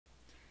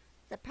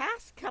The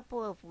past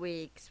couple of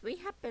weeks, we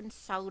have been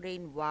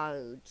sorting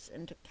words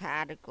into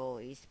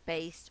categories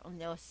based on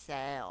their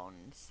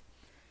sounds.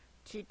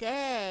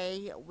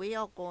 Today, we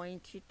are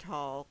going to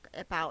talk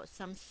about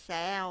some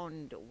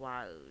sound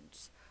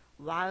words,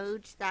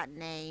 words that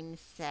name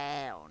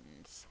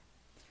sounds.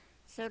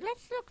 So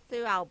let's look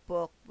through our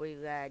book we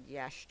read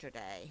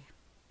yesterday.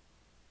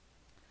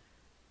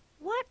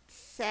 What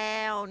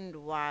sound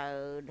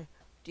word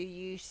do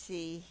you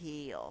see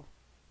here?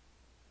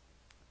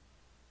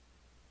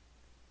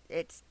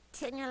 It's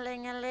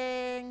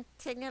ting-a-ling-a-ling,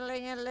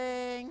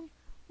 ting-a-ling-a-ling.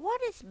 What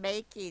is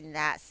making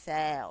that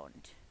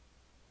sound?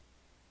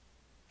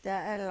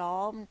 The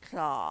alarm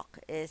clock,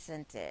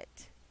 isn't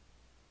it?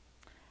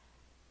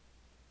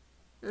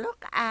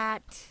 Look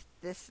at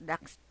this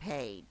next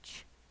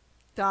page.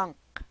 Thunk,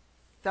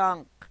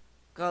 thunk,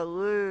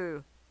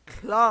 galoo,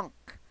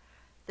 clunk.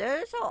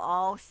 Those are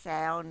all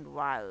sound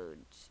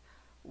words.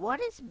 What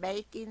is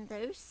making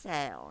those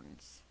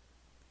sounds?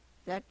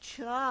 The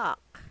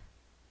truck.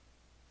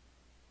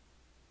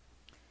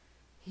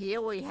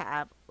 Here we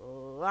have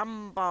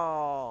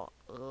rumble,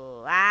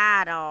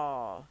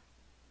 rattle,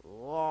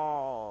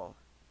 roar,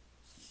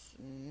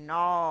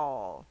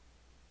 snarl.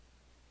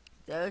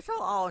 Those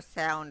are all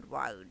sound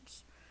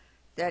words.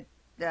 The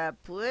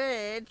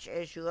bridge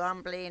is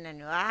rumbling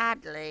and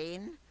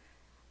rattling.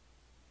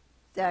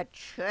 The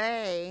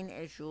train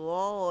is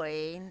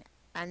roaring,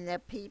 and the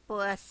people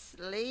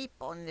asleep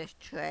on this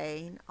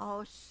train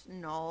are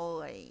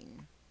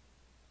snoring.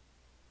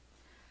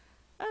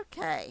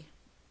 Okay.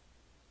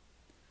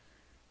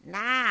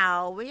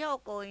 Now we are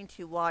going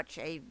to watch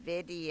a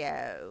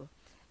video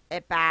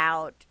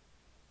about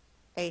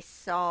a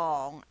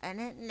song,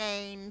 and it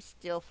names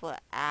still for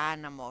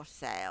animal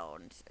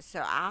sounds.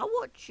 So I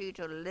want you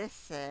to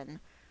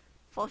listen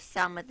for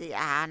some of the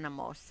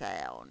animal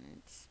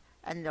sounds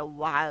and the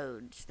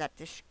words that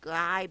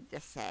describe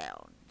the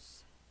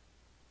sounds.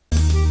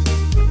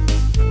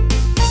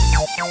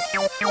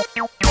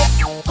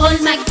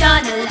 Old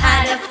MacDonald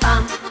had a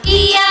farm,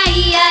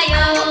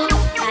 E-I-E-I-O.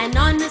 And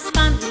on his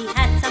farm he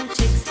had some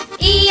chicks,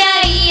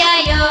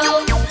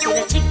 E-I-E-I-O. You're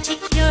a chick,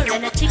 chick here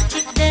and a chick,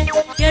 chick there.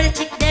 You're a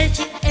chick, there a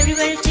chick,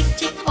 everywhere a chick,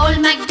 chick. Old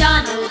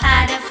MacDonald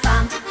had a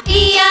farm,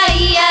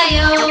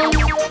 E-I-E-I-O.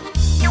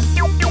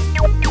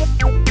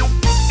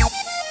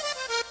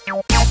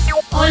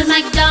 Old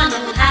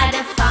MacDonald had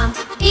a farm,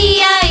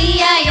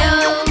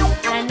 E-I-E-I-O.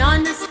 And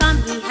on his farm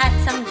he had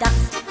some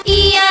ducks,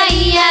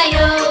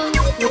 E-I-E-I-O.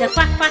 With a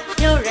quack, quack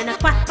here and a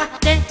quack,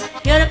 quack there.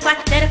 Here a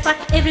quack, there a quack,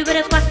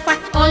 everywhere a quack, quack.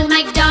 Old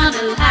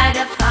MacDonald had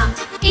a farm,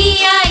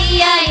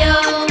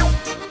 E-I-E-I-O.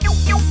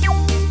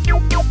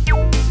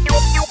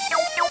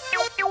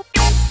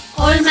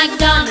 Old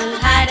MacDonald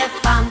had a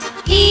farm,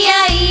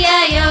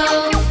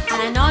 E-I-E-I-O.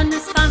 And on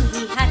his farm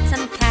he had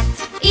some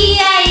cats,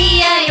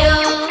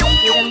 E-I-E-I-O.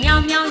 With a meow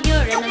meow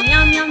here and a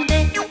meow meow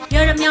there.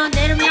 Here a meow,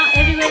 there a meow,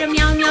 everywhere a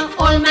meow meow.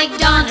 Old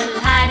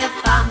MacDonald had a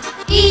farm,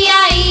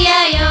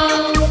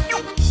 E-I-E-I-O.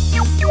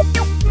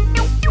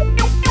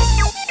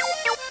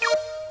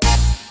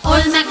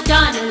 Old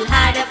MacDonald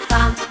had a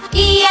farm,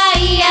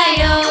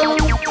 E-I-E-I-O.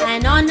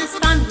 And on his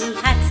farm he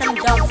had some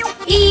dogs,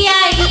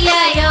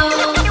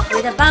 E-I-E-I-O.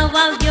 With a bow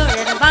wow here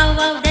and a bow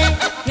wow there.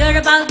 Here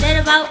a bow,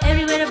 there a bow,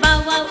 everywhere a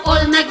bow wow.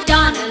 Old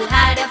MacDonald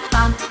had a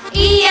farm,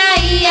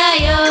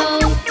 E-I-E-I-O.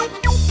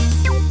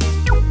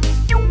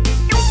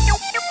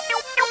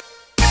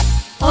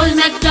 Old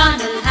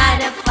MacDonald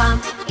had a farm,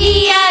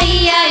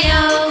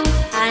 E-I-E-I-O.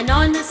 And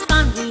on his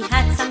farm he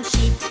had some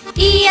sheep,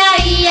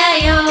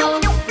 E-I-E-I-O.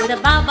 With a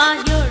bow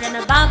bow here and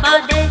a bow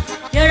bow there.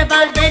 Here a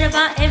bow, there a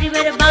bow,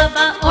 everywhere a bow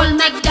bow. Old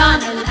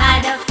MacDonald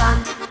had a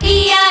farm,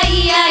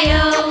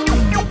 E-I-E-I-O.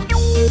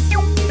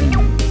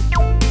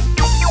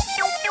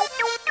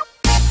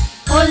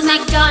 Old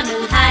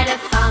MacDonald had a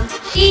farm,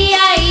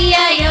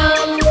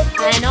 E-I-E-I-O.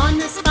 And on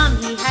his farm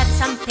he had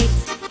some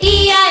pigs,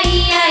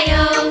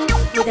 E-I-E-I-O.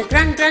 With a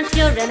grunt grunt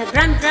here and a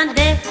grunt grunt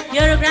there.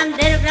 Here a grunt,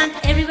 there a grunt,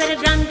 everywhere a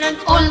grunt grunt.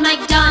 Old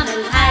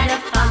MacDonald had a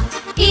farm,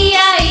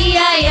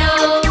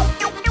 E-I-E-I-O.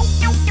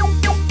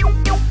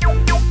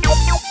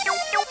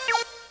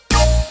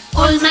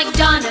 Old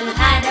MacDonald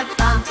had a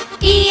farm,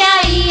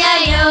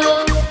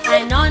 E-I-E-I-O.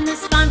 And on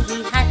his farm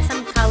he had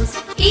some cows,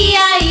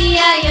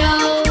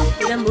 E-I-E-I-O.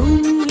 With a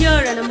moo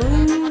here and a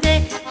moo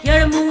there.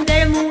 Here a moo,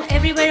 there a moo,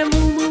 everywhere a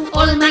moo moo.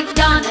 Old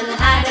MacDonald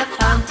had a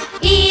farm,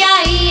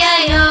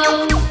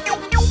 E-I-E-I-O.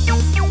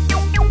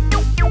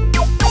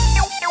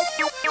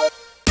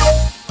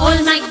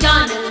 Old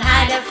MacDonald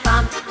had a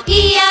farm,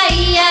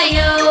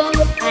 E-I-E-I-O.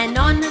 And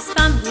on his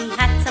farm he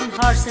had some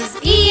horses,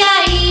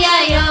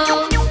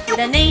 E-I-E-I-O. With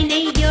a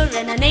neigh-neigh here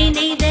and a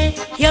neigh-neigh there.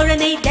 Here a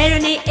neigh, there a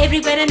neigh,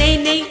 everywhere a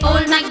neigh-neigh.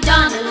 Old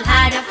MacDonald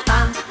had a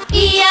farm,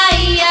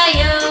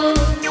 E-I-E-I-O.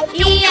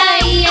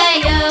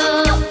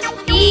 E-I-E-I-O.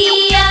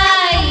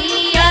 E-I-E-I-O.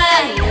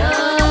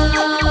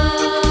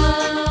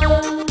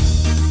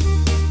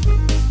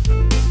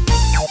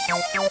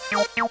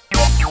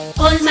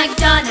 Old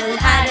MacDonald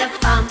had a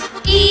farm,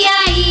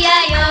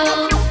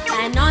 E-I-E-I-O.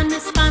 And on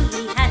his farm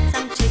he had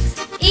some chicks,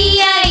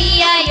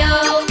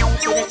 E-I-E-I-O.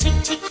 With a chick,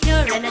 chick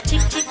here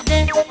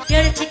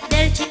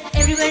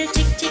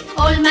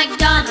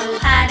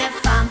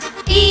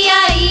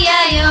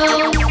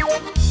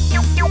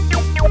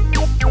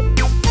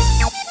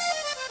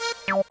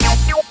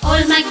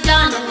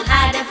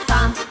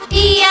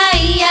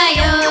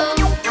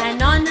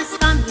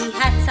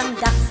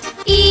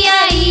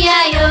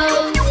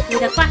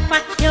quack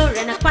quack here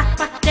and a quack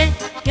quack there.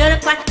 Here a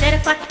quack, there a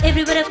quack,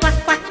 everywhere a quack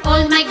quack.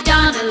 Old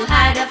MacDonald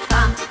had a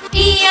farm,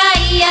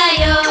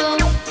 E-I-E-I-O.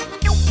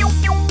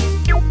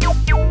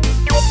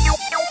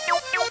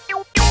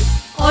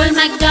 Old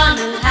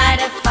MacDonald had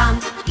a farm,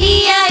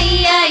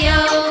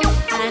 E-I-E-I-O.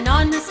 And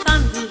on his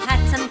farm he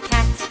had some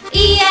cats,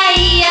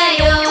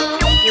 E-I-E-I-O.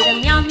 You're a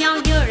meow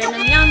meow here and a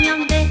meow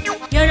meow there.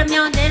 You're a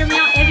meow, there a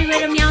meow,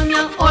 everywhere a meow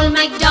meow. Old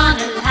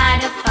MacDonald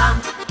had a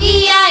farm,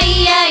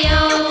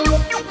 E-I-E-I-O.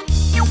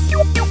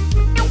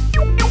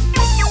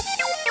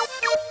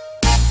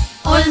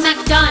 Old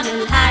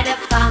MacDonald had a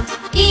farm,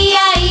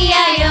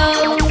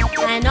 E-I-E-I-O.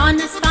 And on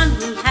his farm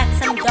he had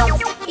some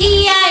dogs,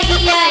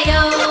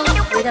 E-I-E-I-O.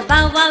 With a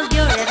bow wow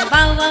here and a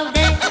bow wow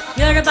there.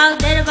 Here a bow,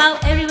 there a bow,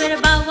 everywhere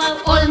a bow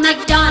wow. Old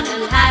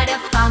MacDonald had a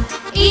farm,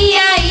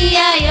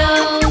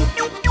 E-I-E-I-O.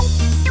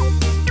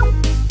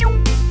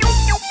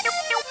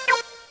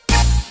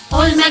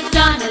 Old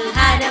MacDonald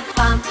had a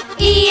farm,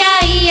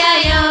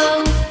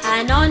 E-I-E-I-O.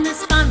 And on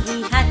his farm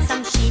he had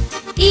some sheep,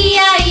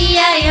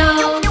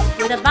 E-I-E-I-O.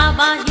 With a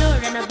ba-ba here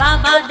and a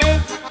ba-ba there.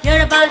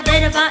 Here a ba,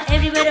 there a ba,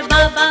 everywhere a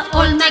ba-ba.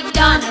 Old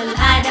MacDonald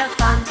had a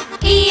farm,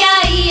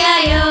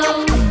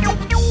 E-I-E-I-O.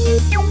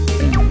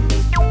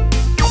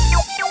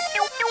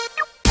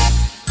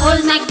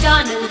 Old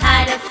MacDonald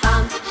had a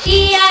farm,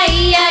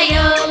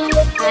 E-I-E-I-O.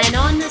 And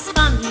on his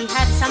farm he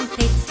had some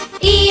pigs,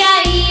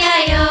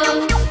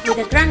 E-I-E-I-O. With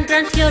a grunt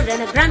grunt here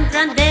and a grunt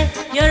grunt there.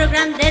 Here a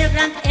grunt, there a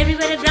grunt,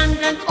 everywhere a grunt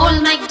grunt.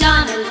 Old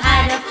MacDonald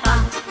had a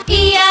farm,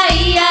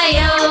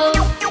 E-I-E-I-O.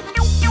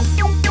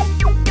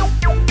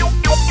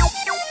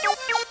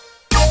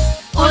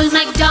 Old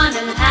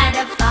MacDonald had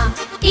a farm,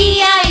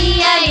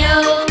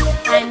 E-I-E-I-O.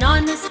 And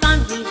on his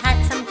farm he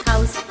had some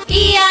cows,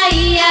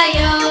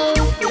 E-I-E-I-O.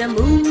 With a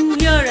moo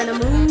here and a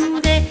moo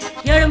there.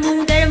 Here a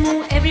moo, there a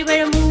moo,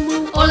 everywhere a moo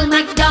moo. Old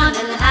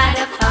MacDonald had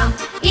a farm,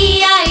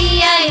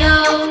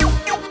 E-I-E-I-O.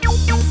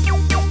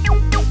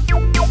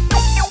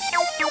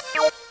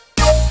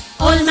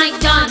 Old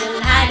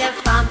MacDonald had a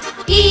farm,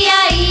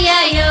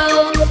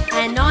 E-I-E-I-O.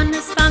 And on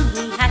his farm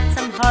he had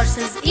some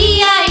horses,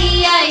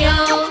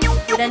 E-I-E-I-O.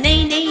 With a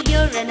neigh-neigh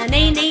here and a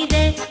neigh-neigh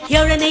there.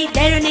 Here a neigh,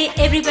 there a neigh,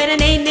 everywhere a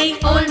neigh-neigh.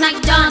 Old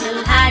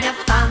MacDonald had a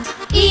farm,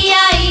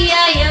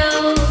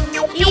 E-I-E-I-O.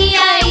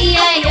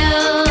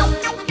 E-I-E-I-O.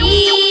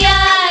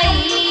 E-I-E-I-O.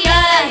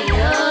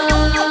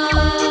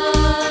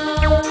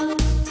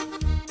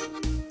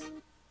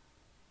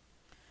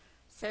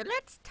 So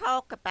let's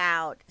talk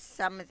about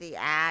some of the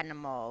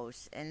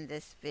animals in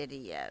this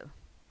video.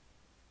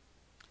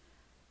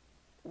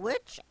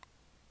 Which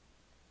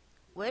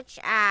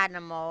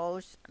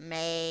animals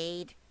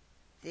made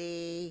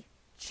the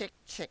chick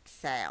chick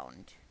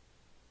sound?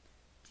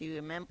 Do you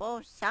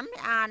remember? Some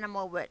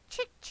animal with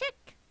chick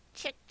chick,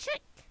 chick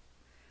chick.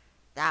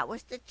 That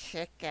was the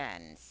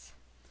chickens.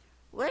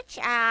 Which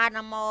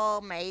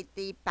animal made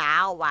the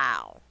bow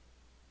wow?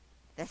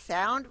 The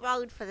sound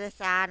word for this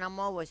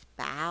animal was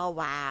bow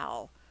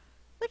wow.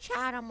 Which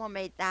animal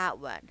made that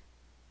one?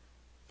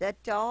 The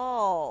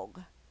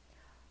dog.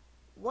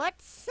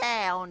 What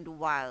sound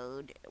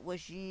word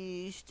was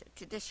used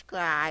to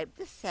describe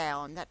the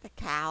sound that the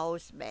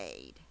cows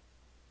made?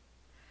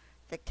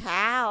 The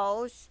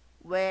cows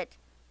went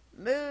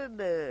moo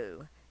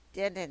moo,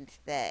 didn't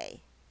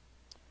they?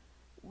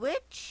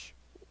 Which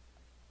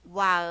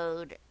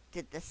word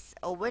did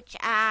which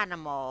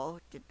animal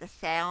did the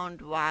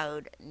sound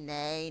word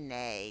neigh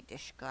neigh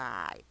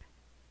describe?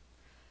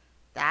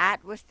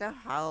 That was the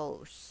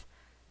horse.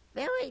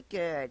 Very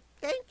good.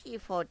 Thank you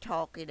for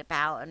talking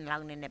about and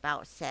learning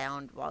about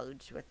sound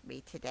words with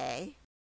me today.